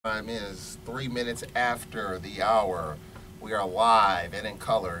Time is 3 minutes after the hour. We are live and in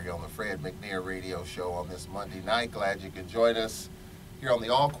color here on the Fred McNair radio show on this Monday night. Glad you can join us here on the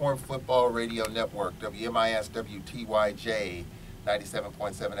Alcorn Football Radio Network, WMIS WTYJ 97.7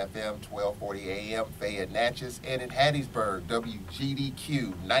 FM, 1240 AM, Fayette Natchez, and in Hattiesburg,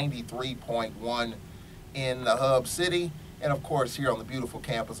 WGDQ 93.1 in the Hub City. And of course, here on the beautiful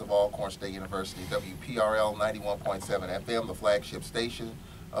campus of Alcorn State University, WPRL 91.7 FM, the flagship station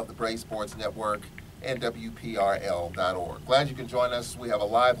of the Brave Sports Network, and WPRL.org. Glad you can join us. We have a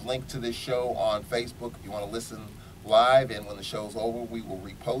live link to this show on Facebook if you want to listen live, and when the show's over, we will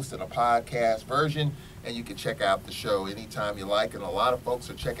repost in a podcast version, and you can check out the show anytime you like, and a lot of folks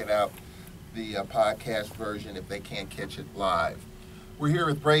are checking out the podcast version if they can't catch it live. We're here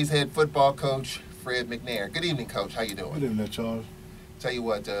with Braves head football coach Fred McNair. Good evening, Coach. How you doing? Good evening, Charles. Tell you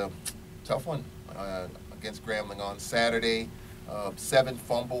what, tough one against Grambling on Saturday. 7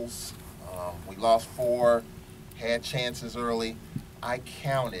 fumbles. We lost 4, had chances early. I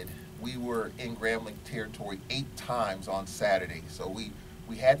counted. We were in Grambling territory 8 times on Saturday. So we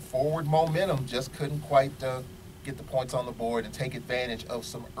had forward momentum, just couldn't quite get the points on the board and take advantage of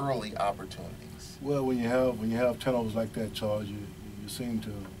some early opportunities. Well, when you have turnovers like that, Charles, you seem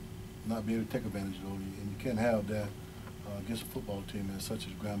to not be able to take advantage of those, and you can't have that against a football team as such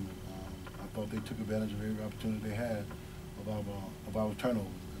as Grambling. I thought they took advantage of every opportunity they had of our turnovers,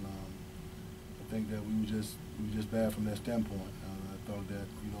 and I think that we were just bad from that standpoint. I thought that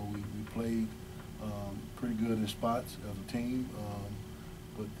we played pretty good in spots as a team,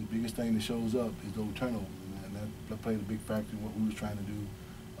 but the biggest thing that shows up is those turnovers, and that played a big factor in what we was trying to do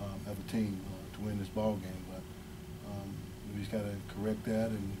as a team to win this ball game. But we just got to correct that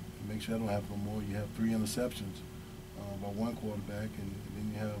and make sure that don't happen no more. You have 3 interceptions by one quarterback, and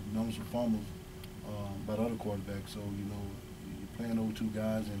then you have numbers of fumbles by the other quarterback. So you're playing those 2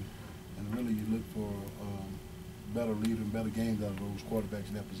 guys, and really you look for better leader and better games out of those quarterbacks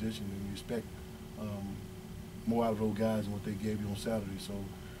in that position, and you expect more out of those guys than what they gave you on Saturday. So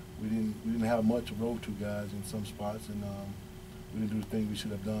we didn't have much of those 2 guys in some spots, and we didn't do the thing we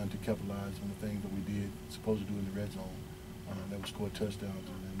should have done to capitalize on the things that we did supposed to do in the red zone. That would score touchdowns,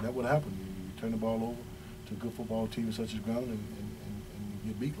 and that would happen. You turn the ball over to a good football team such as Grambling, and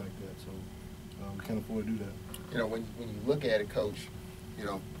you get beat like that. So we can't afford to do that. When you look at it, Coach,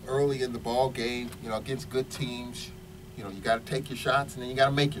 early in the ball game, against good teams, you got to take your shots, and then you got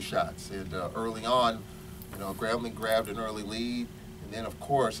to make your shots. And early on, Grambling grabbed an early lead, and then of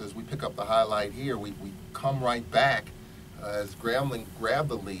course, as we pick up the highlight here, we come right back as Grambling grabbed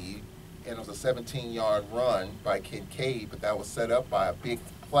the lead. And it was a 17-yard run by Kincaid, but that was set up by a big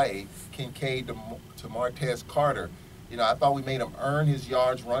play, Kincaid to Martez Carter. I thought we made him earn his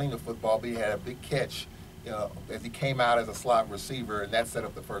yards running the football, but he had a big catch, as he came out as a slot receiver, and that set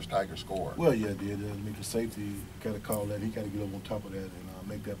up the first Tiger score. Well, yeah, it did. Make the safety got to call that. He got to get up on top of that and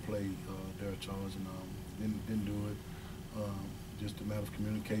make that play there, Charles, and didn't do it. Just a matter of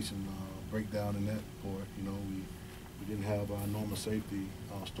communication breakdown in that part. We didn't have our normal safety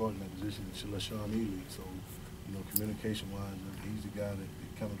starting that position, LaShawn Ely. So, communication-wise, he's the guy that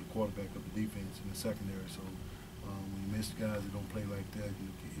kind of the quarterback of the defense in the secondary. So, when you miss guys that don't play like that,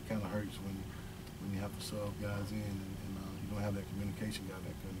 it kind of hurts when you have to sub guys in and you don't have that communication guy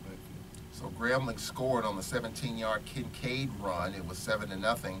back there in the backfield. So, Grambling scored on the 17-yard Kincaid run. It was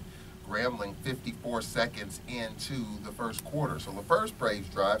 7-0. Grambling 54 seconds into the first quarter. So, the first Braves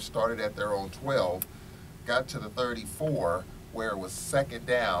drive started at their own 12. Got to the 34, where it was 2nd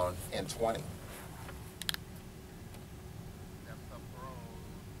down and 20. And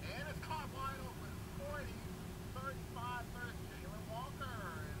it's caught wide open. 40, 35, 30. Jalen Walker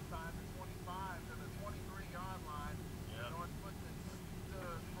inside the 25 to the 23-yard line. Yeah. North Woodson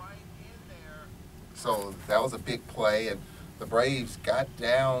stood right in there. So that was a big play, and the Braves got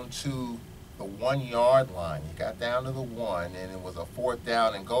down to the 1-yard line. You got down to the 1, and it was a 4th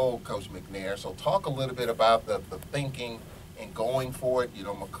down and goal, Coach McNair. So talk a little bit about the thinking and going for it.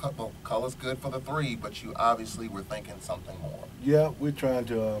 McCullough's good for the 3, but you obviously were thinking something more. Yeah, we're trying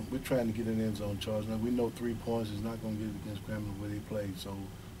to get in the end zone, Charles. Now we know 3 points is not going to get it against Grambling where they played, so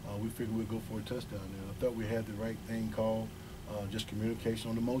we figured we'd go for a touchdown there. I thought we had the right thing called, just communication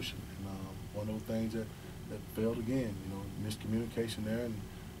on the motion, and one of those things that failed again. Miscommunication there, and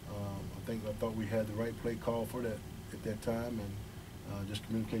I thought we had the right play call for that at that time, and just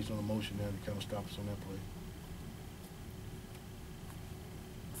communication on the motion there to kind of stop us on that play.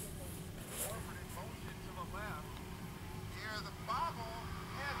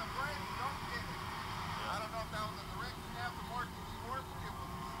 I don't know if that was a direct snap to Marcus Schwartz. It was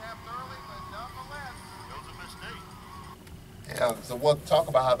snapped early, but nonetheless, it was a mistake. Yeah, So we'll talk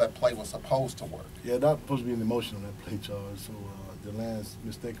about how that play was supposed to work. Yeah, not supposed to be an emotion on that play, Charles. So DeLance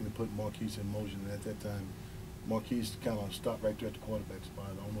mistakenly put Marquise in motion, and at that time, Marquise kind of stopped right there at the quarterback spot.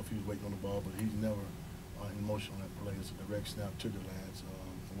 I don't know if he was waiting on the ball, but he's never in motion on that play. It's a direct snap to DeLance.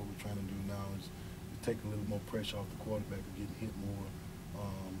 And what we're trying to do now is take a little more pressure off the quarterback and getting hit more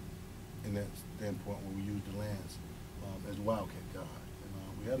in that standpoint when we use DeLance as a wildcat guy.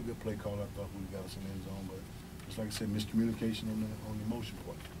 And we had a good play call. I thought we got us in the end zone, but just like I said, miscommunication on the motion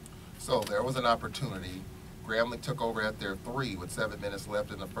point. So there was an opportunity. Grambling took over at their 3 with 7 minutes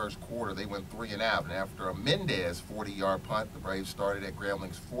left in the first quarter. They went 3 and out. And after a Mendez 40-yard punt, the Braves started at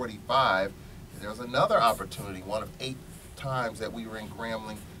Grambling's 45. And there was another opportunity, one of 8 times that we were in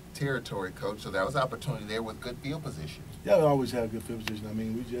Grambling territory, Coach. So that was an opportunity there with good field position. Yeah, we always have good field position. I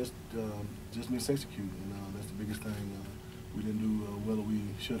mean, we just mis-executed. That's the biggest thing. We didn't do well that we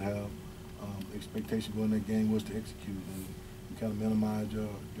should have. The expectation going in that game was to execute and kind of minimize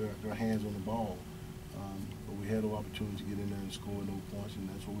their hands on the ball. But we had no opportunity to get in there and score no points, and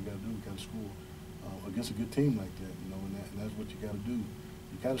that's what we got to do. We got to score against a good team like that, and that's what you got to do.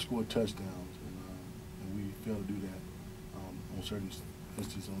 You got to score touchdowns, and we failed to do that on certain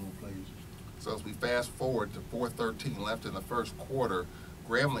instances on those plays. So as we fast forward to 4:13 left in the first quarter,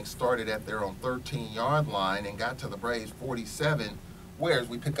 Grambling started at their own 13-yard line and got to the Braves 47. Whereas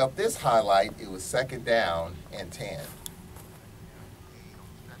we pick up this highlight, it was 2nd down and 10.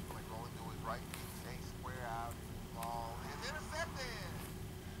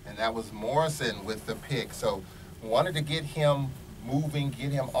 And that was Morrison with the pick. So we wanted to get him moving,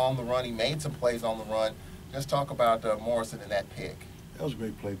 get him on the run. He made some plays on the run. Just talk about Morrison and that pick. That was a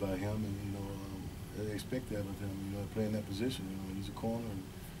great play by him, and they expect that of him. Playing that position. He's a corner,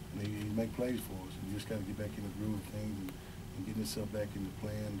 and he make plays for us. And you just got to get back in the groove of things and getting himself back in the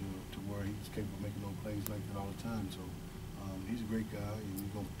plan to where he's capable of making those plays like that all the time. So he's a great guy, and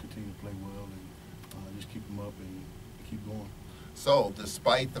we're going to continue to play well and just keep him up and keep going. So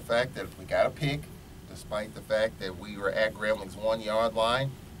despite the fact that we got a pick, despite the fact that we were at Grambling's 1-yard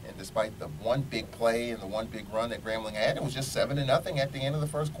line, and despite the one big play and the one big run that Grambling had, it was just 7-0 at the end of the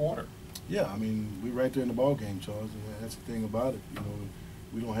first quarter. Yeah, I mean, we're right there in the ball game, Charles, and that's the thing about it.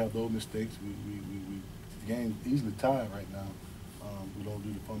 We don't have those mistakes. The game's easily tied right now. We don't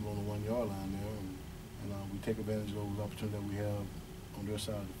do the fumble on the 1-yard line there, and we take advantage of those opportunities that we have on their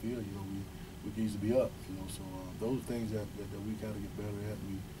side of the field. We can easily be up. So those things that we got to get better at.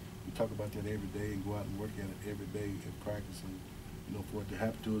 We talk about that every day and go out and work at it every day in practice. And for it to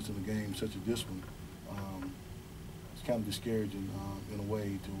happen to us in a game such as this one, it's kind of discouraging in a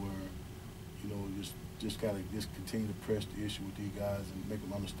way to where just got to continue to press the issue with these guys and make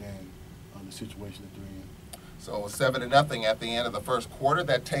them understand the situation that they're in. So it was 7-0 at the end of the first quarter.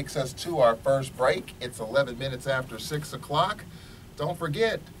 That takes us to our first break. It's 11 minutes after 6 o'clock. Don't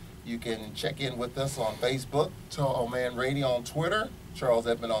forget, you can check in with us on Facebook, Tall Man Radio on Twitter, Charles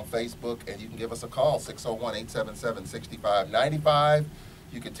Edmond on Facebook, and you can give us a call, 601-877-6595.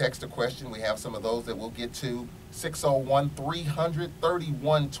 You can text a question. We have some of those that we'll get to.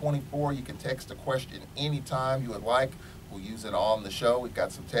 601-300-3124. You can text a question anytime you would like. We'll use it on the show. We've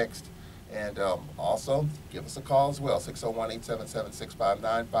got some text. And also, give us a call as well,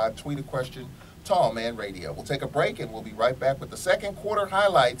 601-877-6595. Tweet a question, Tall Man Radio. We'll take a break, and we'll be right back with the second quarter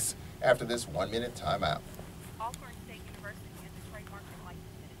highlights after this 1-minute timeout. Alcorn State University and the Trademark and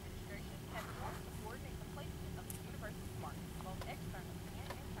Licensing Administration has worked to coordinate the placement of the university's marks, both externally and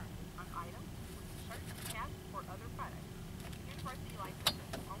internally, on items, shirts, caps, or other products. The university licenses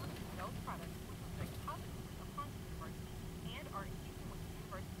only those products which reflect positively upon the university and are in keeping with the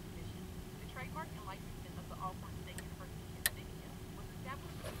university's mission. The trademark and licensing of the Alcorn State University insignia was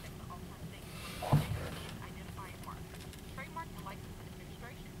established to protect the Alcorn State University and identifying marks. Trademark and Licensing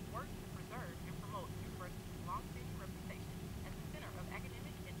Administration works to preserve and promote the university's long-standing reputation as a center of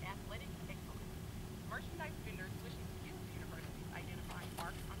academic and athletic excellence. Merchandise vendors wishing to use the university's identifying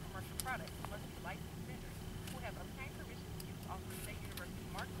marks on commercial products must be licensed vendors who have obtained permission to use Alcorn State University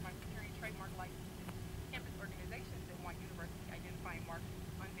marks by securing trademark licenses. Campus organizations that want university identifying marks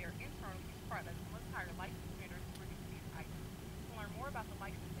on their internal use products must hire licensed vendors to produce these items. To learn more about the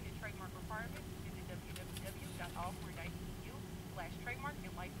licensing and trademark requirements, visit www.alcorn.edu/trademark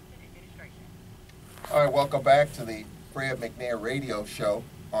and licensing administration. All right, welcome back to the Fred McNair Radio Show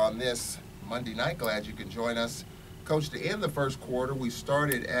on this Monday night. Glad you can join us. Coach, to end the first quarter, we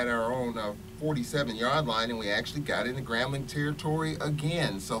started at our own 47-yard line, and we actually got into Grambling territory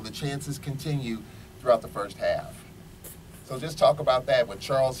again. So the chances continue throughout the first half. So just talk about that with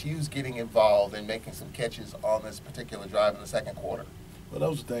Charles Hughes getting involved and making some catches on this particular drive in the second quarter. Well,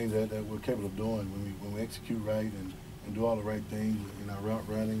 those are things that we're capable of doing when we execute right and and do all the right things in our route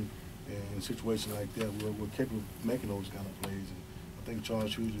running. And in a situation like that, we're capable of making those kind of plays. And I think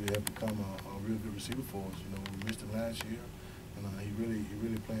Charles Hughes has become a real good receiver for us. You know, we missed him last year, and he really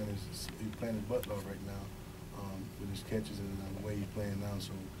playing his butt off right now with his catches and the way he's playing now.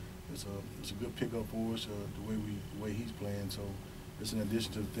 So it's a good pickup for us the way he's playing. So it's in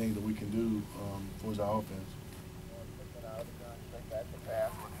addition to the things that we can do towards our offense.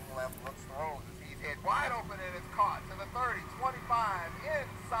 Looks throws as he's hit wide open and it's caught to the 30, 25,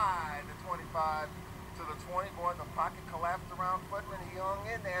 inside the 25 to the 20. Boy, the pocket collapsed around Footman. He hung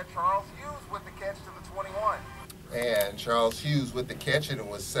in there. Charles Hughes with the catch to the 21. And Charles Hughes with the catch, and it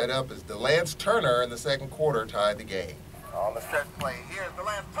was set up as DeLance Turner in the second quarter tied the game. On the stretch play, here's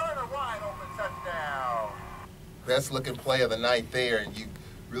DeLance Turner, wide open touchdown. Best looking play of the night there, and you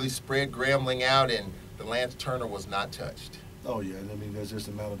really spread Grambling out, and DeLance Turner was not touched. Oh yeah, I mean that's just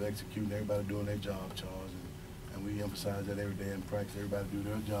a matter of executing, everybody doing their job, Charles, and we emphasize that every day in practice. Everybody do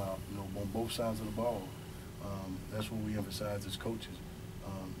their job, you know, on both sides of the ball. That's what we emphasize as coaches.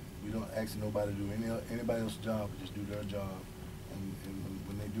 We don't ask nobody to do anybody else's job, but just do their job. And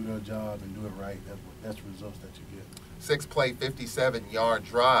when they do their job and do it right, that's the results that you get. 6-play, 57-yard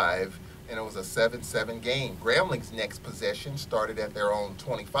drive, and it was a 7-7 game. Grambling's next possession started at their own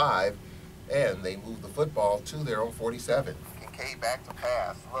 25, and they moved the football to their own 47. Kincaid back to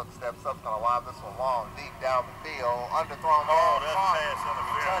pass. Look, steps up, going to lob this one long, deep down the field. Underthrown ball. That's pass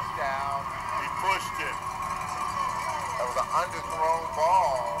interference. Touchdown. He pushed it. That was an underthrown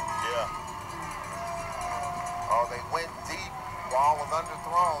ball. Yeah. Oh, they went deep. Ball was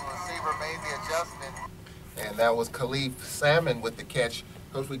underthrown. Receiver made the adjustment. And that was Khalif Salmon with the catch.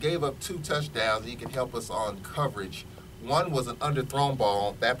 Coach, we gave up 2 touchdowns. You can help us on coverage. One was an underthrown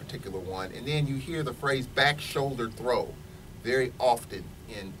ball, that particular one, and then you hear the phrase back shoulder throw very often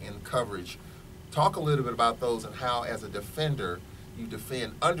in coverage. Talk a little bit about those and how, as a defender, you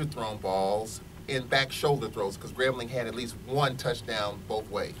defend underthrown balls and back shoulder throws, because Grambling had at least 1 touchdown both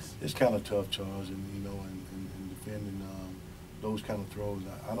ways. It's kind of tough, Charles, and you know, in defending those kind of throws.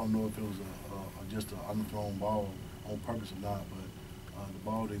 I don't know if it was just an underthrown ball on purpose or not, but the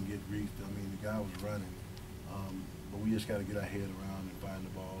ball didn't get reached. I mean, the guy was running. But we just got to get our head around and find the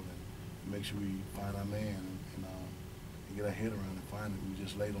ball and make sure we find our man and get our head around and find it. We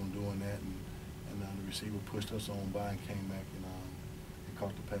just late on doing that, and the receiver pushed us on by and came back and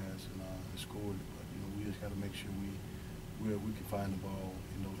caught the pass and scored. But you know, we just got to make sure we can find the ball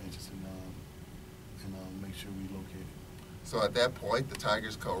in those instances and make sure we locate it. So at that point, the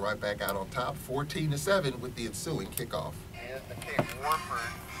Tigers go right back out on top, 14-7 with the ensuing kickoff. Here's the kick. Warford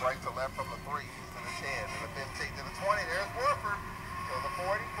right to left from the 3. 10 to the 15 to the 20. There's Warford to the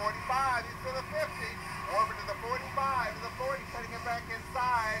 40, 45. He's to the 50. Warford to the 45, to the 40, setting it back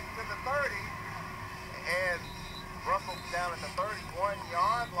inside to the 30. And Russell's down at the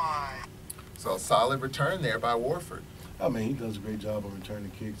 31-yard line. So solid return there by Warford. I mean, he does a great job of returning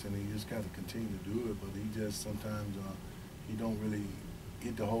kicks, and he just got to continue to do it. But he just sometimes he don't really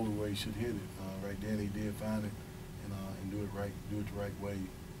hit the hole the way he should hit it. Right then, he did find it and do it right, do it the right way.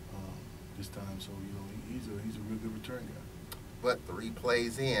 This time, so you know he's a real good return guy. But 3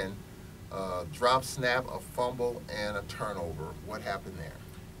 plays in, drop, snap, a fumble, and a turnover. What happened there?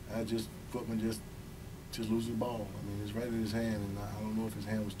 Footman just losing the ball. I mean, it's right in his hand, and I don't know if his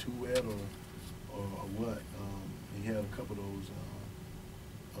hand was too wet or what. He had a couple of those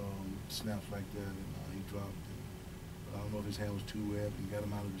snaps like that, and he dropped it. But I don't know if his hand was too wet and got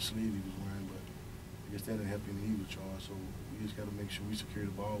him out of the sleeve he was wearing, but I guess that didn't help any either, Charles. So we just got to make sure we secure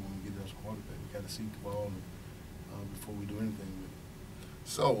the ball when we get it as a quarterback. We got to seek the ball before we do anything with it.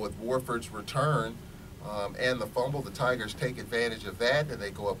 So with Warford's return and the fumble, the Tigers take advantage of that, and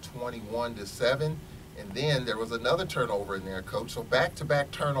they go up 21-7. And then there was another turnover in there, Coach. So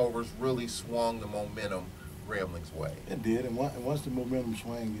back-to-back turnovers really swung the momentum Grambling's way. It did, and once the momentum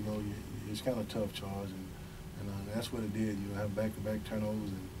swung, you know, it's kind of tough, Charles, and that's what it did. You have back-to-back turnovers,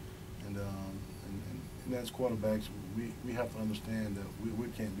 and as quarterbacks, we have to understand that we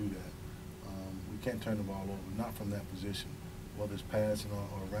can't do that. We can't turn the ball over, not from that position, whether it's passing or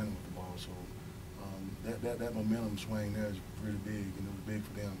running with the ball. So that momentum swing there is pretty big, and it was big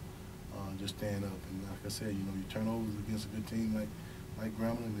for them. Just stand up, and like I said, you know, you turn over against a good team like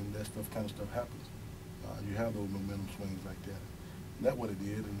Grambling, and that kind of stuff happens. You have those momentum swings like that. And that's what it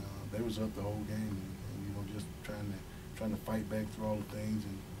did, and they was up the whole game, and you know, just trying to fight back through all the things,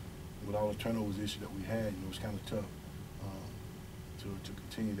 and with all the turnovers issue that we had, you know, it's kind of tough to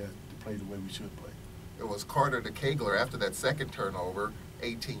continue to play the way we should play. It was Carter to Kegler after that second turnover,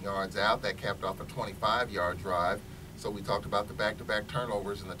 18 yards out. That capped off a 25-yard drive. So we talked about the back-to-back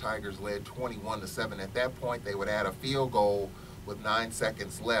turnovers, and the Tigers led 21-7. At that point, they would add a field goal with 9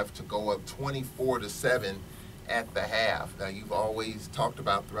 seconds left to go up 24-7 at the half. Now, you've always talked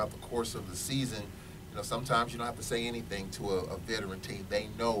about throughout the course of the season, you know, sometimes you don't have to say anything to a veteran team. They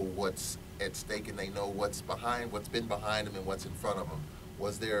know what's at stake, and they know what's been behind them and what's in front of them.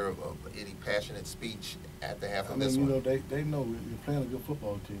 Was there any passionate speech at the half of this one? You know, they know you're playing a good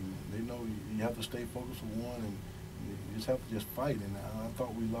football team. They know you have to stay focused for one, and you just have to just fight. And I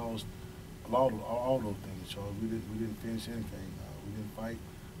thought we lost all those things, Charles. We didn't finish anything. We didn't fight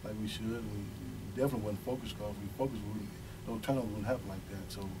like we should. We definitely wasn't focused, because if we focused, those turnovers wouldn't happen like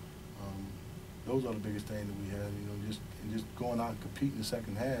that. So those are the biggest things that we had. You know, just going out and competing in the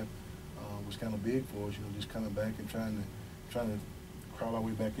second half was kind of big for us. You know, just coming back and trying to crawl our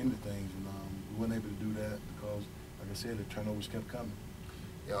way back into things, and we weren't able to do that because, like I said, the turnovers kept coming.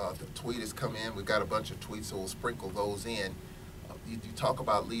 Yeah, the tweet has come in. We've got a bunch of tweets, so we'll sprinkle those in. You talk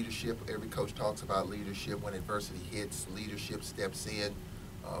about leadership. Every coach talks about leadership. When adversity hits, leadership steps in.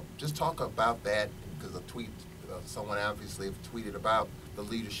 Just talk about that, because a tweet, someone obviously have tweeted about the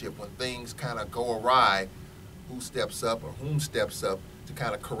leadership. When things kind of go awry, who steps up or whom steps up to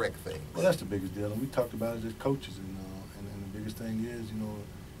kind of correct things? Well, that's the biggest deal, and we talked about it as coaches, and the biggest thing is, you know,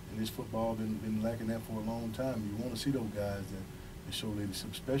 in this football, been lacking that for a long time. You want to see those guys that show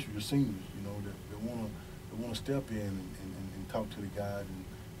leadership, especially your seniors, you know, that want to step in and talk to the guys and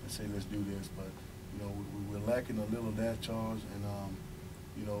say, let's do this. But, you know, we're lacking a little of that, Charles, and,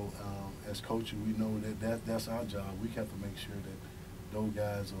 you know, as coaches, we know that's our job. We have to make sure that those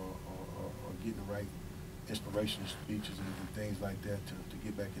guys are getting the right inspirational speeches and things like that to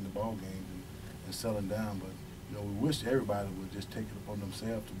get back in the ball games and settling down. But, you know, we wish everybody would just take it upon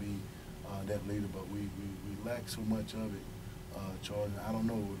themselves to be that leader, but we lack so much of it, Charles. I don't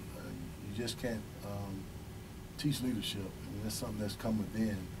know. You just can't teach leadership. I mean, that's something that's come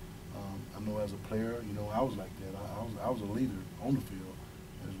within. I know as a player, you know, I was like that. I was a leader on the field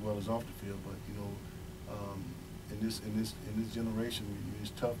as well as off the field. But, you know, in this generation,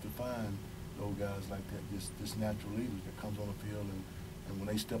 it's tough to find those guys like that. This natural leaders that comes on the field, and when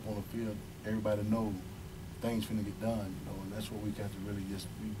they step on the field, everybody knows things finna get done, you know, and that's what we got to really just,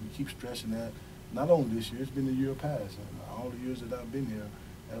 we keep stressing that. Not only this year, it's been the year past. And all the years that I've been here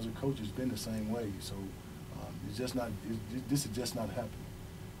as a coach, it's been the same way. So it's just not, this is just not happening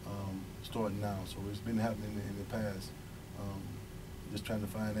starting now. So it's been happening in the past. Just trying to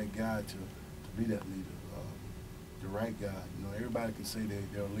find that guy to be that leader, the right guy. You know, everybody can say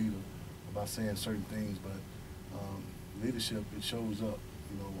they're a leader by saying certain things, but leadership, it shows up,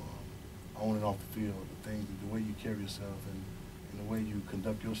 you know, on and off the field, the way you carry yourself and the way you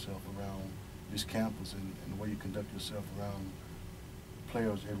conduct yourself around this campus and the way you conduct yourself around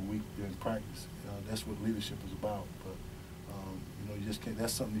players every week during practice. That's what leadership is about. But you know, you just can't.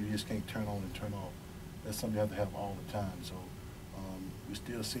 That's something you just can't turn on and turn off. That's something you have to have all the time. So we're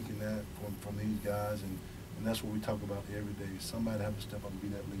still seeking that from these guys, and that's what we talk about every day. Somebody have to step up and be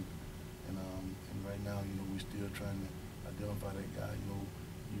that leader. And right now, you know, we're still trying to identify that guy. You know,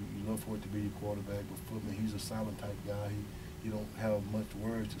 you love for it to be your quarterback, but Footman, he's a silent type guy. He don't have much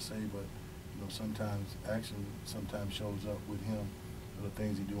words to say, but you know, sometimes action sometimes shows up with him, the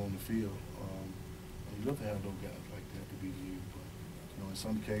things he do on the field. And you love to have those guys like that to be you. But you know, in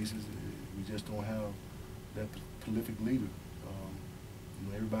some cases, we just don't have that prolific leader. You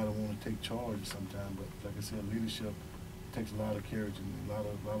know, everybody want to take charge sometimes, but like I said, leadership takes a lot of courage and a lot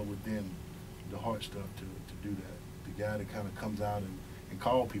of within the heart stuff to do that. The guy that kind of comes out and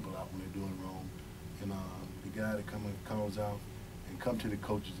call people out when they're doing wrong, and the guy that calls out and come to the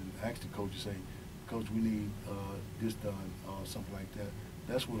coaches and ask the coaches, say, Coach, we need this done, or something like that.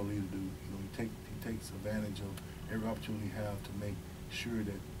 That's what a leader do. You know, he takes advantage of every opportunity he has to make sure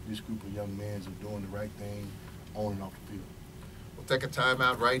that this group of young men are doing the right thing on and off the field. We'll take a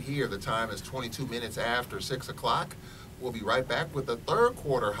timeout right here. The time is 22 minutes after 6 o'clock. We'll be right back with the third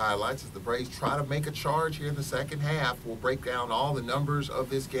quarter highlights as the Braves try to make a charge here in the second half. We'll break down all the numbers of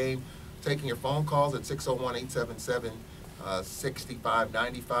this game, taking your phone calls at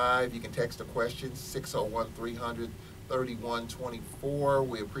 601-877-6595. You can text a question, 601-300-3124.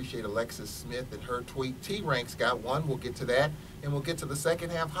 We appreciate Alexis Smith and her tweet. T-Rank's got one. We'll get to that, and we'll get to the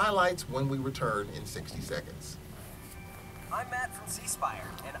second half highlights when we return in 60 seconds. I'm Matt from C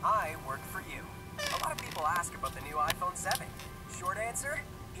Spire, and I work for you. A lot of people ask about the new iPhone 7. Short answer,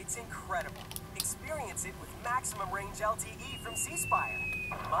 it's incredible. Experience it with Maximum Range LTE from C Spire.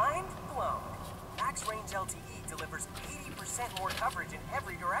 Mind blown. Max Range LTE delivers 80% more coverage in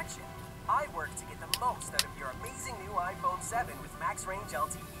every direction. I work to get the most out of your amazing new iPhone 7 with Max Range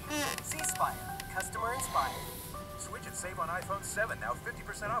LTE. C Spire, customer inspired. Switch and save on iPhone 7, now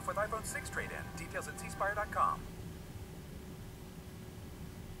 50% off with iPhone 6 trade-in. Details at cspire.com.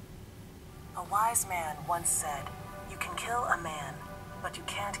 A wise man once said, "You can kill a man, but you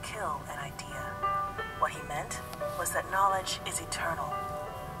can't kill an idea." What he meant was that knowledge is eternal.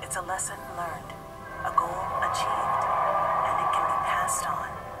 It's a lesson learned, a goal achieved, and it can be passed on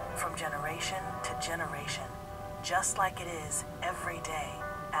from generation to generation, just like it is every day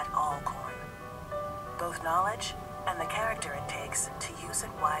at Alcorn. Both knowledge and the character it takes to use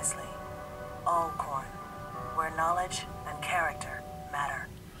it wisely. Alcorn, where knowledge and character matter.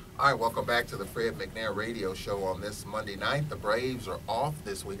 All right, welcome back to the Fred McNair radio show on this Monday night. The Braves are off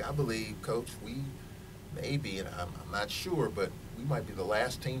this week. I believe, Coach, we may be, and I'm not sure, but we might be the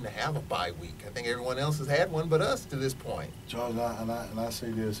last team to have a bye week. I think everyone else has had one but us to this point. Charles, and I say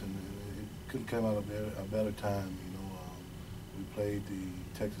this, and it couldn't come out a better time. We played the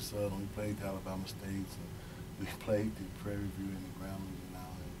Texas Southern, we played the Alabama States, and we played the Prairie View and the Grambling now.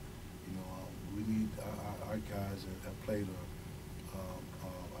 And, we need our guys that have played a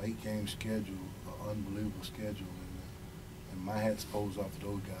 8-game schedule, an unbelievable schedule, and my hat's goes off to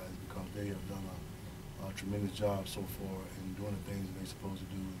those guys because they have done a tremendous job so far in doing the things that they're supposed to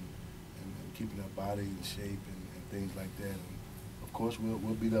do and keeping their body in shape and things like that. And of course, we'll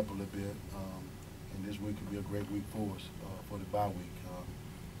beat up a little bit, and this week will be a great week for us for the bye week.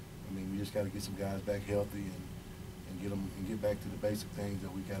 We just got to get some guys back healthy and get back to the basic things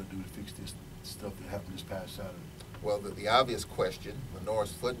that we got to do to fix this stuff that happened this past Saturday. Well, the obvious question,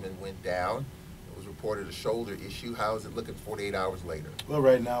 Lenore's footman went down. It was reported a shoulder issue. How is it looking 48 hours later? Well,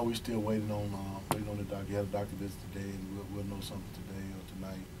 right now we're still waiting on the doctor. He had a doctor visit today, and we'll know something today or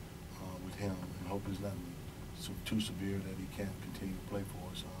tonight with him, and hope it's nothing too severe that he can't continue to play for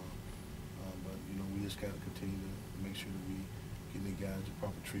us. But we just got to continue to make sure that we get the guys the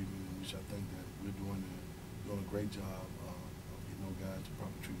proper treatment, which I think that we're doing a great job of getting those guys the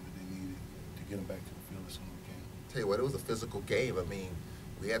proper treatment that they need to get them back to the field as soon as we can. Tell you what, it was a physical game.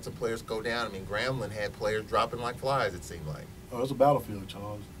 We had some players go down. Grambling had players dropping like flies, it seemed like. Oh, it was a battlefield,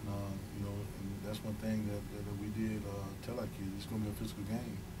 Charles. And that's one thing that we did tell our kids. It's going to be a physical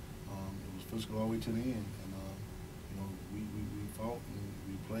game. It was physical all the way to the end. And, we fought and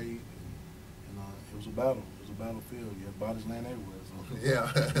we played. And it was a battle. It was a battlefield. You had bodies laying everywhere. So,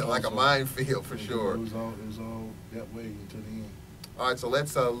 yeah, like a minefield for sure. It was all that way until the end. All right, so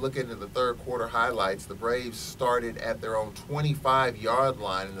let's look into the third quarter highlights. The Braves started at their own 25-yard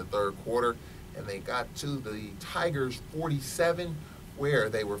line in the third quarter, and they got to the Tigers' 47, where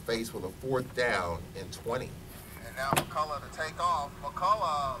they were faced with a fourth down and 20. And now McCullough to take off.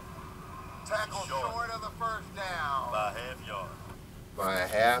 McCullough tackles short of the first down. By a half yard. By a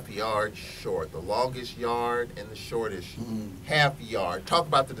half yard short. The longest yard and the shortest half yard. Talk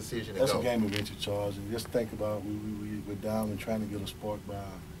about the decision to That's go. a game of inches, Charles. And just think about we're down and trying to get a spark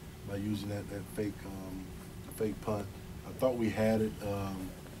by using that fake punt. I thought we had it.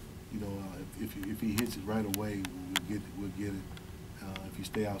 If he hits it right away, we'll get it. If you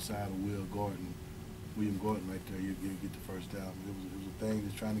stay outside of William Gordon right there, you'll get the first down. It was a thing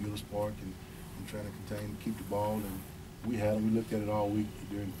that's trying to get a spark and trying to keep the ball. And we had him. We looked at it all week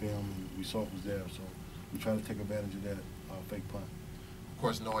during film, and we saw it was there. So we tried to take advantage of that fake punt. Of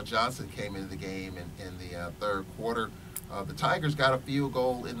course, Noah Johnson came into the game in the third quarter. The Tigers got a field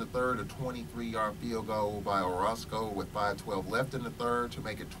goal in the third, a 23-yard field goal by Orozco with 5:12 left in the third to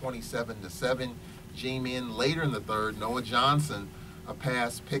make it 27-7. Came in later in the third. Noah Johnson, a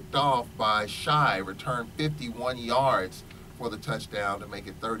pass picked off by Shy, returned 51 yards for the touchdown to make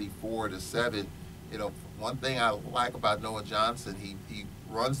it 34-7. One thing I like about Noah Johnson, he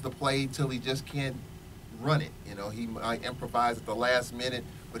runs the play till he just can't run it. He might improvise at the last minute,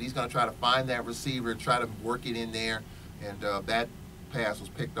 but he's going to try to find that receiver and try to work it in there. And that pass was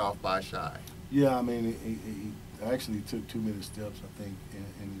picked off by Shy. Yeah, he actually took 2 minute steps, I think,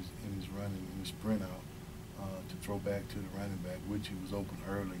 in his running, in his sprint out to throw back to the running back, which he was open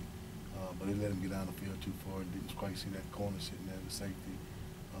early, but they let him get down the field too far and didn't quite see that corner sitting there, the safety,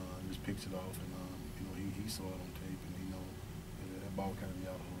 just picks it off. And he saw it on tape, and he know that ball kind of be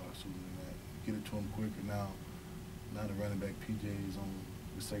out a whole lot sooner than that. Get it to him quicker now. Now the running back PJ is on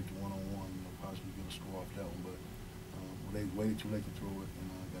the safety one-on-one, possibly get a score off that one, but they waited too late to throw it and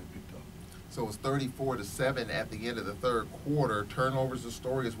got picked up. So it was 34-7 at the end of the third quarter. Turnovers, the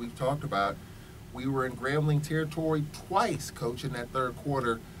story as we've talked about. We were in Grambling territory twice, Coach, in that third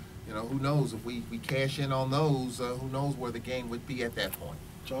quarter. Who knows if we cash in on those? Who knows where the game would be at that point?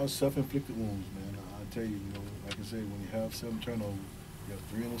 Charles, self-inflicted wounds, man. I tell you, like I said, when you have 7 turnovers, you have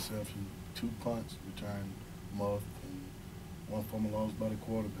 3 interceptions, 2 punts returned muffed, and 1 fumble lost by the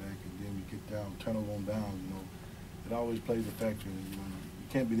quarterback, and then we get down, turnover on downs. it always plays a factor. You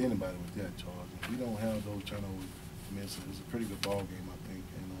can't beat anybody with that, Charles. If we don't have those turnovers, I mean, it's a pretty good ball game, I think.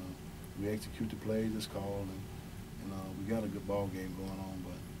 And we execute the plays that's called, and we got a good ball game going on.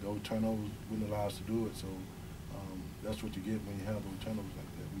 But those turnovers wouldn't allow us to do it. So that's what you get when you have those turnovers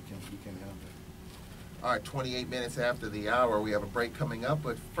like that. We can't have that. All right, 28 minutes after the hour, we have a break coming up.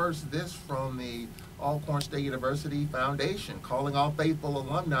 But first, this from the Alcorn State University Foundation. Calling all faithful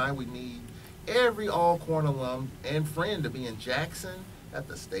alumni, we need every Alcorn alum and friend to be in Jackson at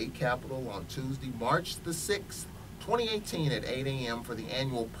the state capitol on Tuesday, March the 6th, 2018 at 8 a.m. for the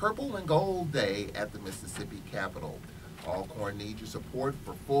annual Purple and Gold Day at the Mississippi Capitol. Alcorn needs your support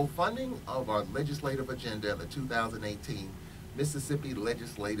for full funding of our legislative agenda in the 2018 Mississippi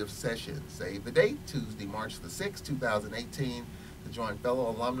legislative session. Save the date, Tuesday, March the 6th, 2018, to join fellow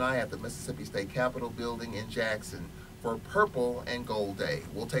alumni at the Mississippi State Capitol building in Jackson for Purple and Gold Day.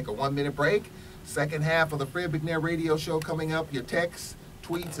 We'll take a 1-minute break. Second half of the Fred McNair radio show coming up. Your texts,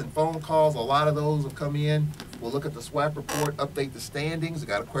 tweets, and phone calls, a lot of those will come in. We'll look at the SWAC report, update the standings. We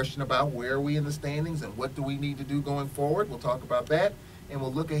got a question about where are we in the standings and what do we need to do going forward. We'll talk about that, and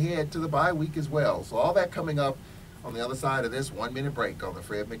we'll look ahead to the bye week as well. So all that coming up on the other side of this 1-minute break on the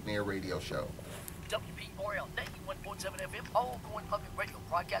Fred McNair radio show. WPRL 91.7 FM, Alcorn Public Radio,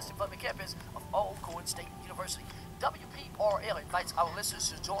 broadcasting from the campus of Alcorn State University. WPRL invites our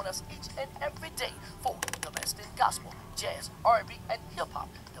listeners to join us each and every day for the best in gospel, jazz, R&B, and hip-hop.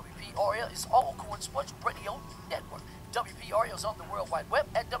 WPRL is Alcorn Sports Radio Network. WPRL is on the World Wide Web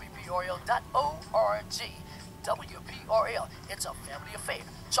at WPRL.org. WPRL, it's a family affair.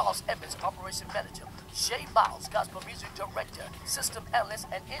 Charles Evans, Operation Manager. Shay Miles, Gospel Music Director, System Analyst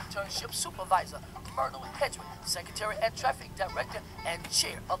and Internship Supervisor. Myrtle Hedrick, Secretary and Traffic Director and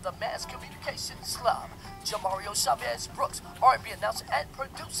Chair of the Mass Communications Club. Jamario Chavez Brooks, R&B Announcer and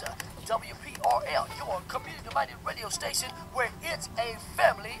Producer. WPRL, your community-minded radio station where it's a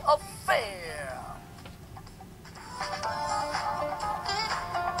family affair.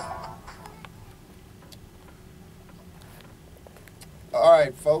 All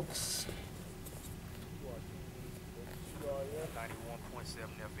right, folks. 91.7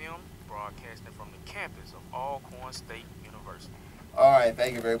 FM, broadcasting from the campus of Alcorn State University. All right,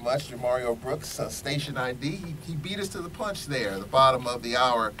 thank you very much, Jamario Brooks, station ID. He beat us to the punch there, the bottom of the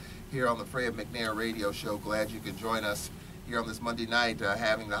hour here on the Fred McNair radio show. Glad you could join us here on this Monday night,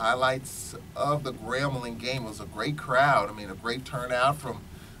 having the highlights of the Grambling game. It was a great crowd. I mean, a great turnout from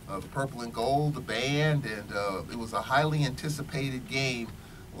the Purple and Gold, the band, and it was a highly anticipated game.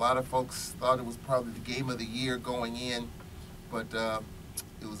 A lot of folks thought it was probably the game of the year going in, but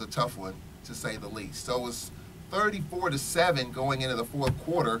it was a tough one, to say the least. So it was 34-7 going into the fourth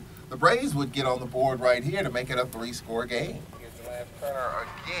quarter. The Braves would get on the board right here to make it a 3-score game. Here's the last Turner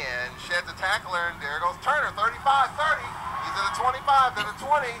again, sheds a tackler, and there goes Turner, 35-30. He's at the 25, to the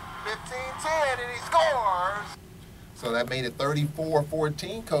 20, 15-10, and he scores. So that made it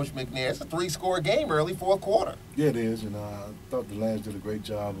 34-14, Coach McNair. It's a 3-score game early fourth quarter. Yeah, it is, and I thought the Lance did a great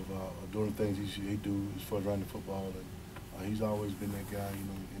job of doing the things he do as far as running the football. And he's always been that guy,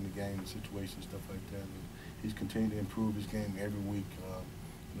 in the game, situations, stuff like that. And he's continued to improve his game every week.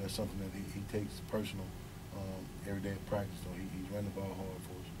 And that's something that he takes personal every day at practice. So he's running the ball hard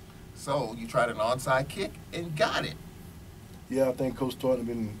for us. So you tried an onside kick and got it. Yeah, I think Coach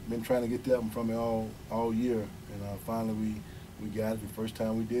Thornton been trying to get that one from me all year, and finally we got it. The first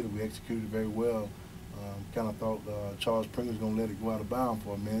time we did it, we executed it very well. Kind of thought Charles Pringle was going to let it go out of bounds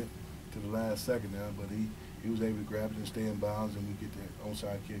for a minute to the last second now, but he was able to grab it and stay in bounds, and we get the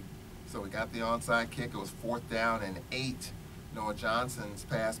onside kick. So we got the onside kick. It was 4th down and 8. Noah Johnson's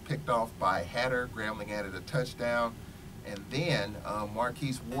pass picked off by Hatter. Grambling added a touchdown. And then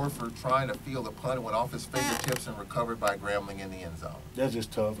Marquise Warford trying to field a punt went off his fingertips and recovered by Grambling in the end zone. That's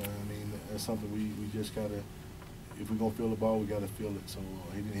just tough. I mean, that's something we just got to, if we're going to field the ball, we got to field it. So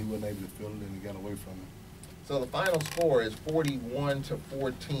he wasn't able to field it, and he got away from it. So the final score is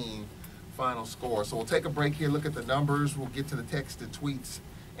 41-14 final score. So we'll take a break here, look at the numbers. We'll get to the text and tweets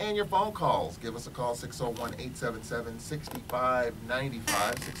and your phone calls. Give us a call, 601-877-6595,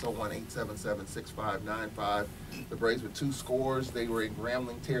 601-877-6595. The Braves with 2 scores. They were in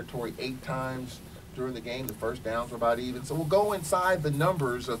Grambling territory 8 times during the game. The first downs were about even. So we'll go inside the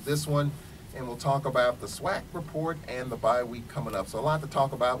numbers of this one, and we'll talk about the SWAC report and the bye week coming up. So a lot to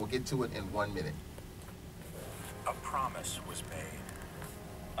talk about. We'll get to it in 1 minute. A promise was made.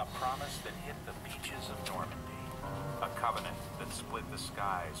 A promise that hit the beaches of Normandy. A covenant that split the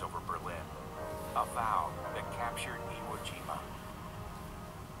skies over Berlin. A vow that captured Iwo Jima.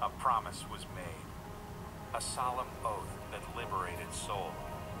 A promise was made. A solemn oath that liberated Seoul.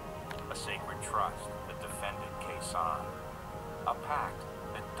 a sacred trust that defended Quezon, a pact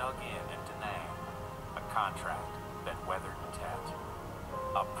that dug in Da Nang, a contract that weathered Tet.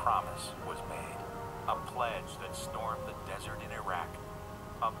 A promise was made, a pledge that stormed the desert in Iraq,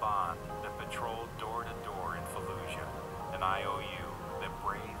 a bond that patrolled door to door in Fallujah, an IOU that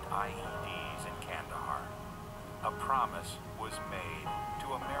braved IEDs in Kandahar. A promise was made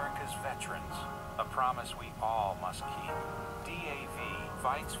to America's veterans, a promise we all must keep. DAV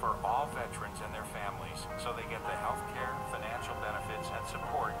fights for all veterans and their families so they get the health care, financial benefits, and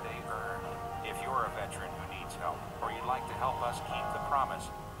support they earn. If you're a veteran who needs help, or you'd like to help us keep the promise,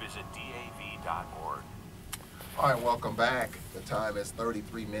 visit DAV.org. All right, welcome back. The time is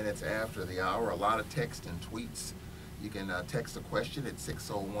 33 minutes after the hour. A lot of text and tweets. You can text a question at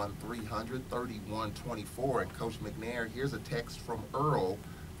 601-300-3124. And Coach McNair, here's a text from Earl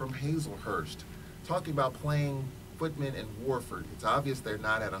from Hazelhurst, talking about playing Footman and Warford. It's obvious they're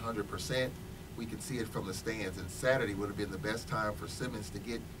not at 100%. We can see it from the stands, and Saturday would have been the best time for Simmons to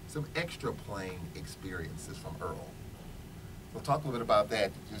get some extra playing experiences from Earl. We'll talk a little bit about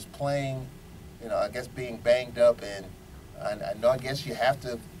that. Just playing, I guess being banged up, and I know I guess you have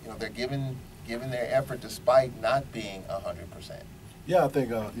to, they're giving their effort despite not being 100%. Yeah, I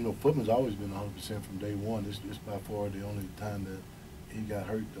think, Footman's always been 100% from day one. This is by far the only time that he got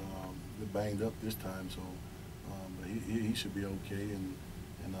hurt, banged up this time, so but he should be okay, and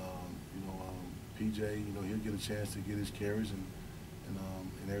PJ, he'll get a chance to get his carries and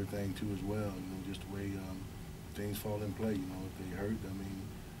everything too as well. Just the way things fall in play. If they hurt, if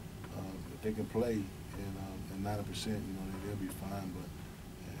they can play and 90%, they'll be fine. But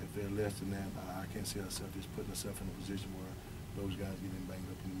if they're less than that, I can't see ourselves just putting ourselves in a position where those guys getting banged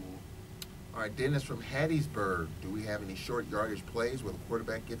up anymore. All right, Dennis from Hattiesburg. Do we have any short yardage plays where the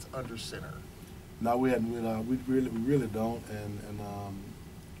quarterback gets under center? No, we haven't. We really don't, and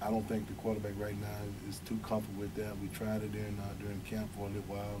I don't think the quarterback right now is too comfortable with that. We tried it during camp for a little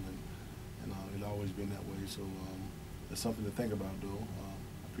while, and it's always been that way. So it's something to think about, though. I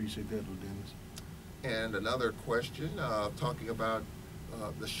appreciate that, though, Dennis. And another question, talking about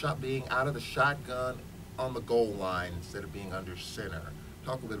the shot being out of the shotgun on the goal line instead of being under center.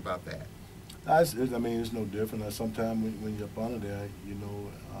 Talk a bit about that. It's no different. Sometimes when you're up under there,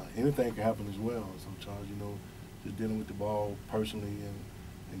 anything can happen as well. Sometimes, just dealing with the ball personally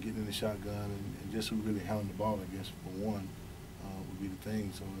and getting in the shotgun and just who really handled the ball, I guess, for one, would be the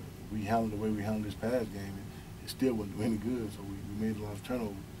thing. So if we handled the way we handled this pass game, it still wouldn't do any good. So we made a lot of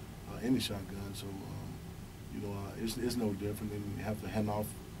turnover in the shotgun. So, it's no different. And you have to hand off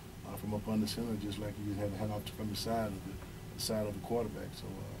from up under center just like you have to hand off from the side of the quarterback. So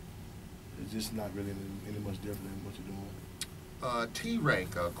it's just not really any much different than what you're doing.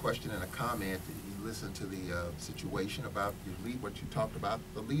 T-Rank, a question and a comment. He listened to the situation about your lead, what you talked about,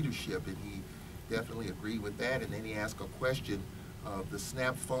 the leadership, and he definitely agreed with that. And then he asked a question of the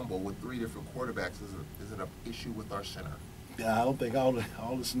snap fumble with three different quarterbacks. Is it an issue with our center? Yeah, I don't think all the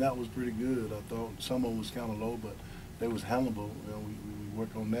snap was pretty good. I thought some of them was kind of low, but they was handleable. We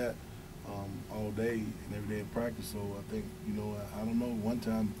worked on that all day and every day in practice. So I think, I don't know, one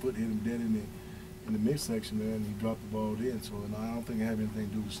time foot hit him dead in the midsection there, and he dropped the ball in. So I don't think it had anything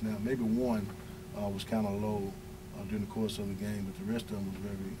to do with snap. Maybe one was kind of low during the course of the game, but the rest of them was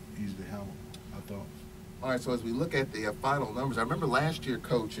very easy to handle, I thought. All right, so as we look at the final numbers, I remember last year,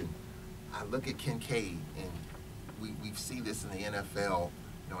 Coach, and I look at Kincaid, and we see this in the NFL.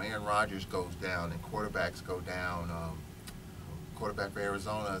 Aaron Rodgers goes down and quarterbacks go down. Quarterback for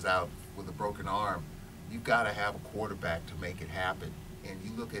Arizona is out with a broken arm. You've got to have a quarterback to make it happen. And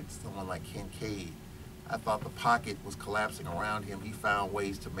you look at someone like Kincaid, I thought the pocket was collapsing around him. He found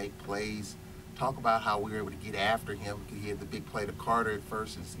ways to make plays. Talk about how we were able to get after him. He had the big play to Carter at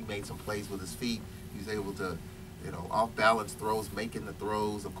first, and he made some plays with his feet. He was able to, off-balance throws, making the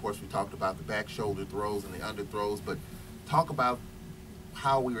throws. Of course, we talked about the back shoulder throws and the under throws, but talk about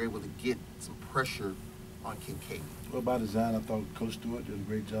how we were able to get some pressure on Kincaid. Well, by design, I thought Coach Stewart did a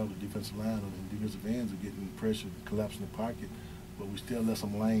great job with the defensive line and defensive ends of getting pressure, collapsing the pocket, but we still left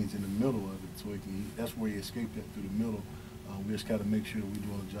some lanes in the middle of it, so that's where he escaped it through the middle. We just got to make sure that we're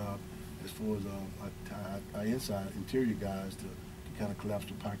doing a job as far as our inside interior guys to kind of collapse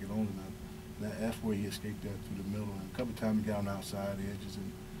the pocket on him. That's where he escaped that through the middle. And a couple of times he got on the outside edges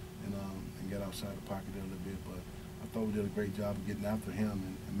and got outside the pocket there a little bit. But I thought we did a great job of getting after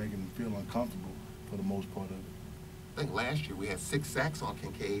him and making him feel uncomfortable for the most part of it. I think last year we had 6 sacks on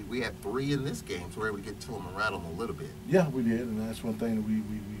Kincaid. We had 3 in this game, so we were able to get to him and rattle him a little bit. Yeah, we did, and that's one thing that we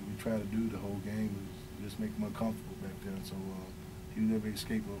try to do the whole game is just make him uncomfortable back there. So he was able to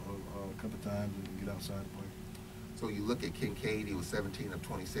escape a couple of times and get outside the play. So you look at Kincaid, he was 17 of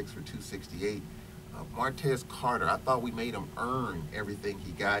 26 for 268. Martez Carter, I thought we made him earn everything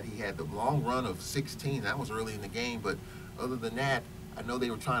he got. He had the long run of 16. That was early in the game, but other than that, I know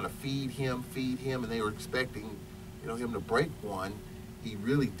they were trying to feed him, and they were expecting, him to break one. He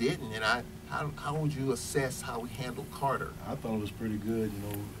really didn't. And how would you assess how we handled Carter? I thought it was pretty good.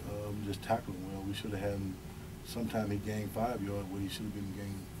 Just tackling well. We should have had him. Sometime he gained 5 yards where he should have been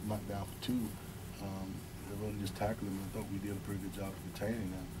knocked down for 2. Rather just tackling him. I thought we did a pretty good job of containing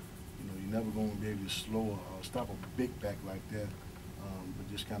him. You're never going to be able to stop a big back like that,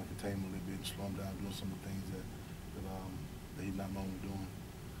 but just kind of contain him a little bit and slow him down, doing some of the things that he's not normally doing.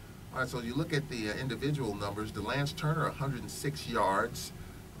 All right, so you look at the individual numbers. DeLance Turner, 106 yards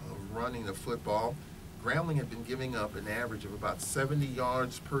running the football. Grambling had been giving up an average of about 70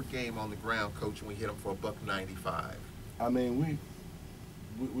 yards per game on the ground, Coach, and we hit them for $195. I mean,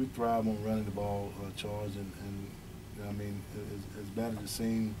 we thrive on running the ball, Charles, and I mean, as bad as it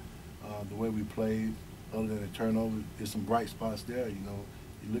seemed, the way we played, other than a turnover, there's some bright spots there. You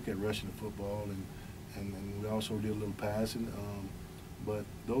look at rushing the football, and we also did a little passing. But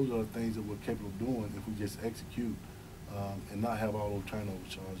those are the things that we're capable of doing if we just execute and not have all those turnovers,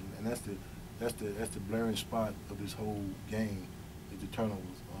 Charles. And that's the blaring spot of this whole game is the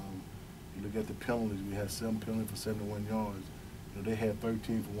turnovers. You look at the penalties. We had 7 penalties for 71 yards. They had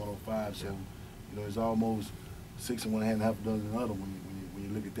 13 for 105. So, it's almost 6 in one hand, half a dozen in the other. When you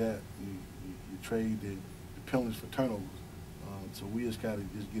look at that, you trade the penalties for turnovers. So we just got to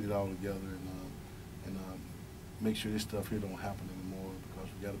get it all together and make sure this stuff here don't happen anymore because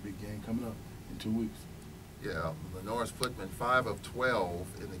we got a big game coming up in 2 weeks. Yeah, Lenore's Footman 5 of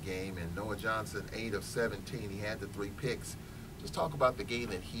 12 in the game, and Noah Johnson 8 of 17. He had the 3 picks. Just talk about the game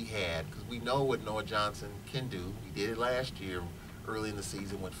that he had, because we know what Noah Johnson can do. He did it last year, early in the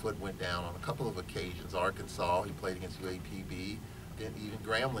season when Foot went down on a couple of occasions. Arkansas, he played against UAPB, and even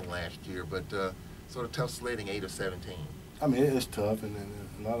Grambling last year, but sort of tough slating 8 of 17. I mean, it's tough, and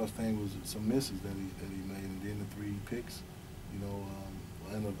a lot of things was some misses that he made, and then the 3 picks,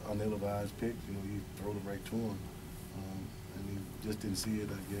 untelevised picks, he throw it right to him, and he just didn't see it,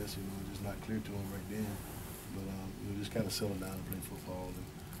 I guess, just not clear to him right then. But just kind of settle down and play football,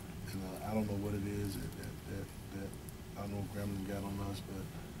 and I don't know what it is that I don't know if Grambling got on us, but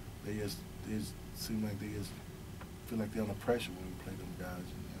they just seem like they just feel like they're under pressure when we play them guys,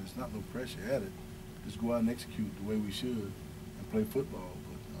 and it's not no pressure at it. Just go out and execute the way we should and play football.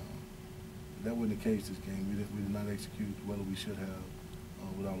 But that wasn't the case this game. We did not execute the way we should have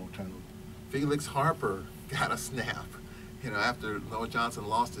without no turnovers. Felix Harper got a snap. After Noah Johnson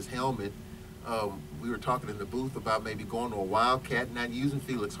lost his helmet, we were talking in the booth about maybe going to a Wildcat, not using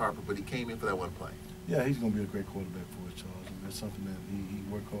Felix Harper, but he came in for that one play. Yeah, he's going to be a great quarterback for us, Charles. And that's something that he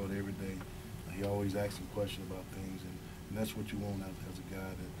worked hard every day. He always asks some questions about things, and that's what you want as a guy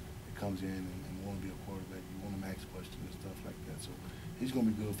that comes in and want to be a quarterback. You want him to ask questions and stuff like that. So he's going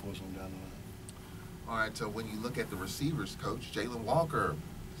to be good for us on down the line. All right, so when you look at the receivers, Coach, Jalen Walker,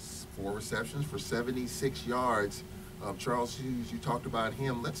 4 receptions for 76 yards. Charles Hughes, you talked about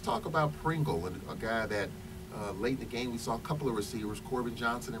him. Let's talk about Pringle, a guy that late in the game we saw a couple of receivers, Corbin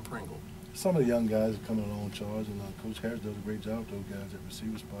Johnson and Pringle. Some of the young guys are coming along, Charles, and Coach Harris does a great job with those guys at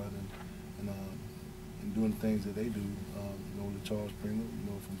receiver spot and doing things that they do. The Charles Pringle,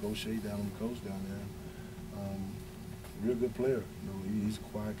 from Gaucher down on the coast down there. Real good player. He's a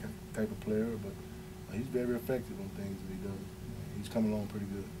quiet type of player, but he's very effective on things that he does. He's coming along pretty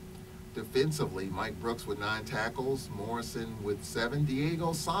good. Defensively, Mike Brooks with 9 tackles, Morrison with 7,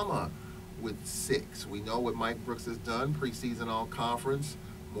 Diego Sama with 6. We know what Mike Brooks has done preseason all-conference.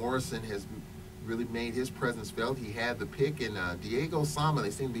 Morrison has really made his presence felt. He had the pick, and Diego Sama,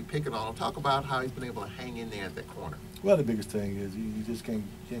 they seem to be picking on him. Talk about how he's been able to hang in there at that corner. Well, the biggest thing is he just can't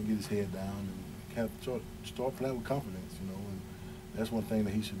get his head down and start playing with confidence, and that's one thing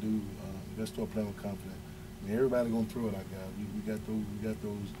that he should do. He got to start playing with confidence. I mean, everybody gonna throw it, our guy. We got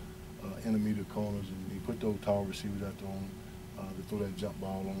those intermediate corners, and he put those tall receivers out there on to throw that jump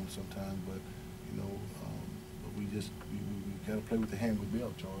ball on sometimes. But but we got to play with the hand we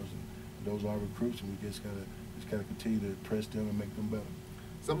built, Charles. And those are recruits, and we just gotta continue to press them and make them better.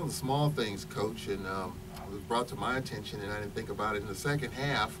 Some of the small things, Coach, and it was brought to my attention, and I didn't think about it in the second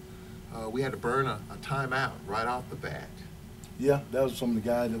half. We had to burn a timeout right off the bat. Yeah, that was some of the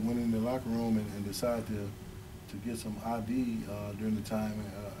guys that went in the locker room and decided to get some ID during the time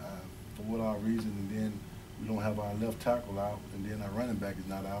for whatever reason, and then we don't have our left tackle out, and then our running back is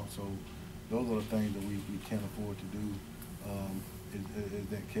not out. So those are the things that we can't afford to do in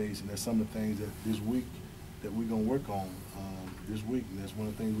that case, and that's some of the things that this week that we're going to work on this week, and that's one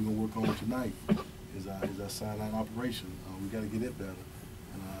of the things we're going to work on tonight is our sideline operation. We got to get it better.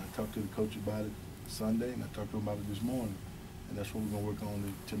 And I talked to the coach about it Sunday, and I talked to him about it this morning. And that's what we're going to work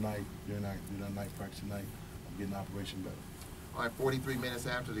on tonight, during our night practice tonight, of getting the operation better. All right, 43 minutes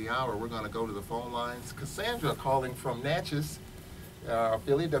after the hour, we're going to go to the phone lines. Cassandra calling from Natchez,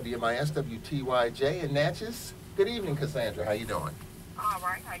 affiliate WMIS WTYJ in Natchez. Good evening, Cassandra. How you doing? All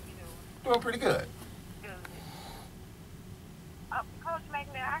right, how you doing? Doing pretty good. Good. Coach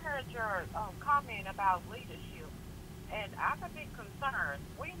McNair, I heard your comment about leadership, and I'm a bit concerned.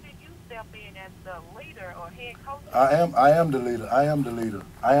 When did you step in as the leader or head coach? I am the leader. I am the leader.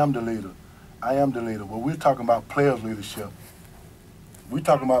 I am the leader. I am the leader. Well, we're talking about players' leadership. We're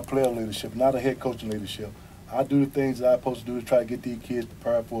talking about player leadership, not a head coaching leadership. I do the things that I'm supposed to do to try to get these kids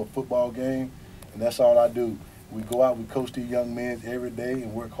prepared for a football game, and that's all I do. We go out, we coach these young men every day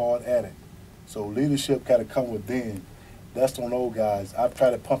and work hard at it. So leadership got to come within. That's on those guys. I've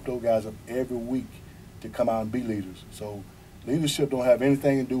tried to pump those guys up every week to come out and be leaders. So leadership don't have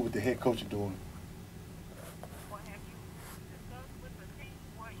anything to do with the head coach doing.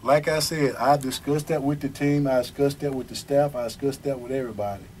 Like I said, I discussed that with the team, I discussed that with the staff, I discussed that with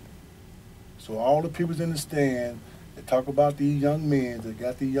everybody. So all the people in the stand that talk about these young men, that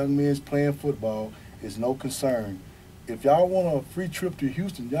got these young men playing football, is no concern. If y'all want a free trip to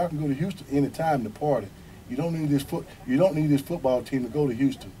Houston, y'all can go to Houston anytime to party. You don't need this football team to go to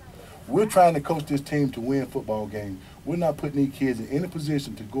Houston. We're trying to coach this team to win football games. We're not putting these kids in any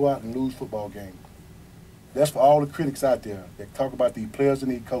position to go out and lose football games. That's for all the critics out there that talk about these players and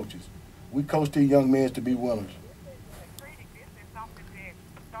these coaches. We coach these young men to be winners.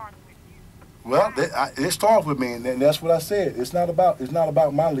 Well, it starts with me, and that's what I said. It's not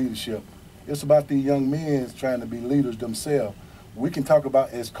about my leadership. It's about these young men trying to be leaders themselves. We can talk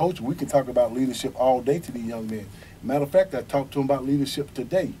about, as coaches, we can talk about leadership all day to these young men. Matter of fact, I talked to them about leadership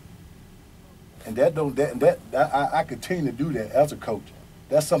today, and I continue to do that as a coach.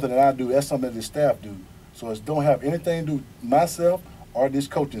 That's something that I do. That's something that the staff do. So it don't have anything to do with myself or this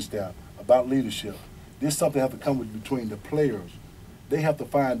coaching staff about leadership. This is something that has to come between the players. They have to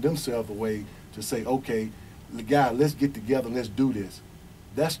find themselves a way to say, okay, guys, let's get together, let's do this.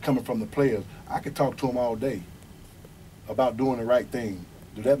 That's coming from the players. I could talk to them all day about doing the right thing.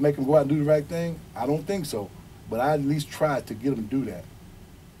 Do that make them go out and do the right thing? I don't think so. But I at least try to get them to do that.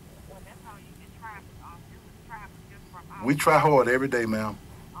 Well, that's how you can try just from we try hard every day, ma'am.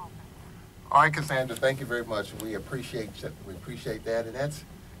 All right, Cassandra, thank you very much. We appreciate that, and that's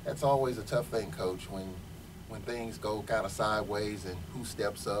always a tough thing, Coach, when things go kind of sideways and who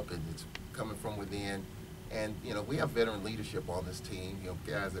steps up and it's coming from within. And we have veteran leadership on this team.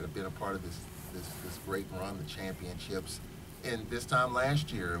 Guys that have been a part of this great run, the championships. And this time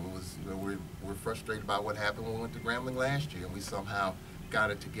last year, it was we're frustrated about what happened when we went to Grambling last year, and we somehow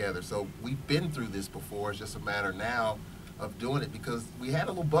got it together. So we've been through this before. It's just a matter now of doing it, because we had a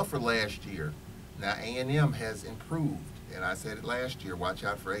little buffer last year. Now A&M has improved, and I said it last year, watch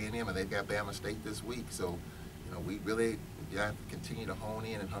out for A&M, and they've got Bama State this week. So we really have to continue to hone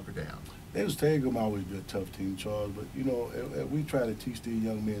in and hunker down. Davis Tagum always be a tough team, Charles, but we try to teach these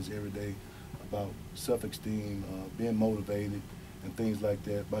young men every day about self-esteem, being motivated, and things like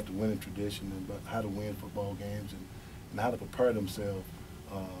that, about the winning tradition and about how to win football games and how to prepare themselves,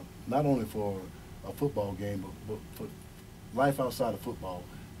 not only for a football game, but for life outside of football.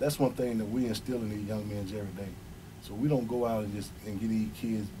 That's one thing that we instill in these young men every day. So we don't go out and give these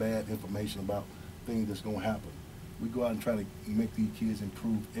kids bad information about things that's going to happen. We go out and try to make these kids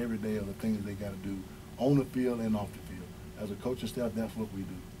improve every day of the things they got to do on the field and off the field. As a coaching staff, that's what we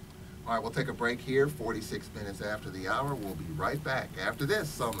do. All right, we'll take a break here, 46 minutes after the hour. We'll be right back after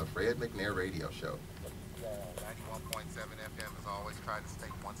this on the Fred McNair Radio Show. 91.7 FM has always tried to stay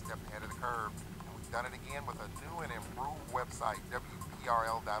one step ahead of the curve. Done it again with a new and improved website,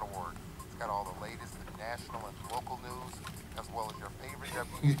 WPRL.org. It's got all the latest in national and local news, as well as your favorite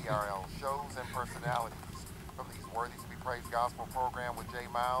WPRL shows and personalities. From these Worthy to be Praised gospel program with Jay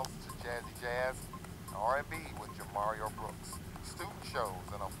Miles to Jazzy Jazz, R&B with Jamario Brooks, student shows,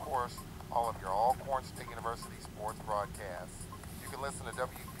 and of course, all of your Alcorn State University sports broadcasts. You can listen to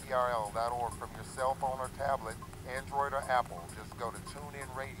WPRL.org from your cell phone or tablet, Android or Apple. Just go to TuneIn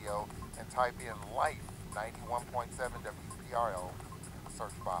Radio and type in Life 91.7 WPRL in the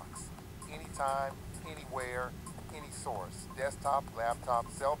search box. Anytime, anywhere, any source, desktop, laptop,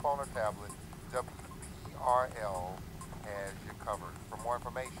 cell phone or tablet, WPRL has you covered. For more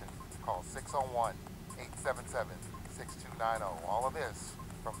information, call 601-877-6290. All of this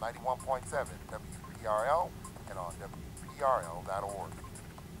from 91.7 WPRL and on WPRL.org.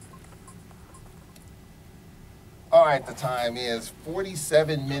 All right, the time is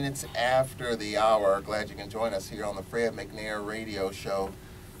 47 minutes after the hour. Glad you can join us here on the Fred McNair radio show.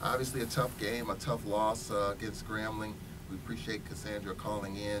 Obviously a tough game, a tough loss against Grambling. We appreciate Cassandra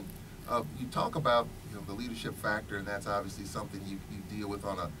calling in. You talk about the leadership factor, and that's obviously something you deal with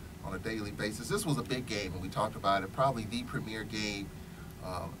on a daily basis. This was a big game, and we talked about it, probably the premier game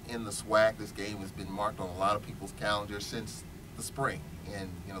in the SWAC. This game has been marked on a lot of people's calendars since the spring, and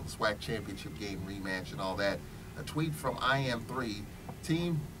the SWAC championship game rematch and all that. A tweet from IM3,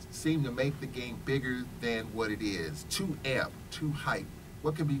 team seemed to make the game bigger than what it is. Too amped, too hype.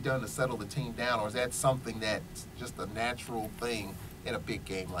 What can be done to settle the team down, or is that something that's just a natural thing in a big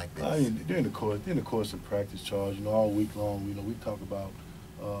game like this? I mean, during the course of practice, Charles, all week long, we talk about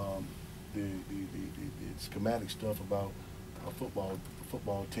the schematic stuff about a football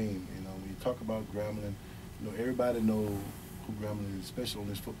team. When you talk about Grambling, everybody knows who Grambling is, especially on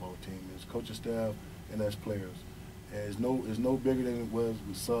this football team. It's coaching staff and as players. And it's no bigger than it was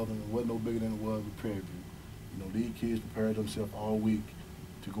with Southern. It wasn't no bigger than it was with Prairie View. These kids prepared themselves all week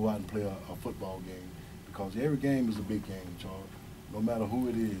to go out and play a football game, because every game is a big game, Charles. No matter who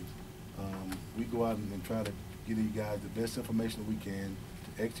it is, we go out and try to give these guys the best information that we can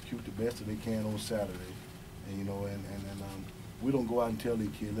to execute the best that they can on Saturday. And we don't go out and tell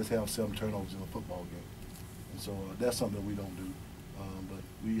these kids, let's have 7 turnovers in a football game. And so that's something that we don't do. But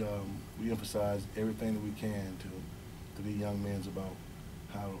we emphasize everything that we can to these young men about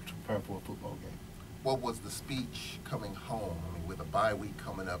how to prepare for a football game. What was the speech coming home? I mean, with a bye week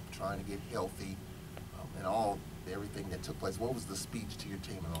coming up, trying to get healthy, and everything that took place, what was the speech to your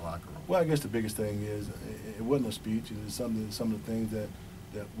team in the locker room? Well, I guess the biggest thing is it wasn't a speech. It was some of the things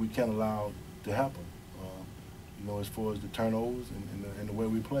that we can't allow to happen. As far as the turnovers and the way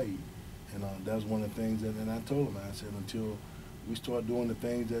we played, and that was one of the things that. And I told them, I said, until we start doing the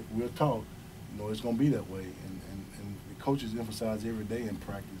things that we're taught, it's going to be that way. And the coaches emphasize every day in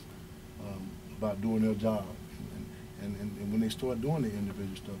practice about doing their job. And when they start doing the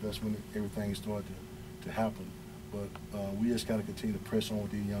individual stuff, that's when everything started to happen. But we just got to continue to press on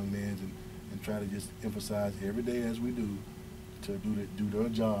with these young men and try to just emphasize every day as we do to do their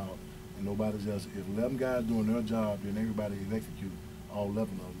job, and nobody's else. If 11 guys doing their job, then everybody can execute all 11 of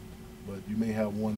them. But you may have one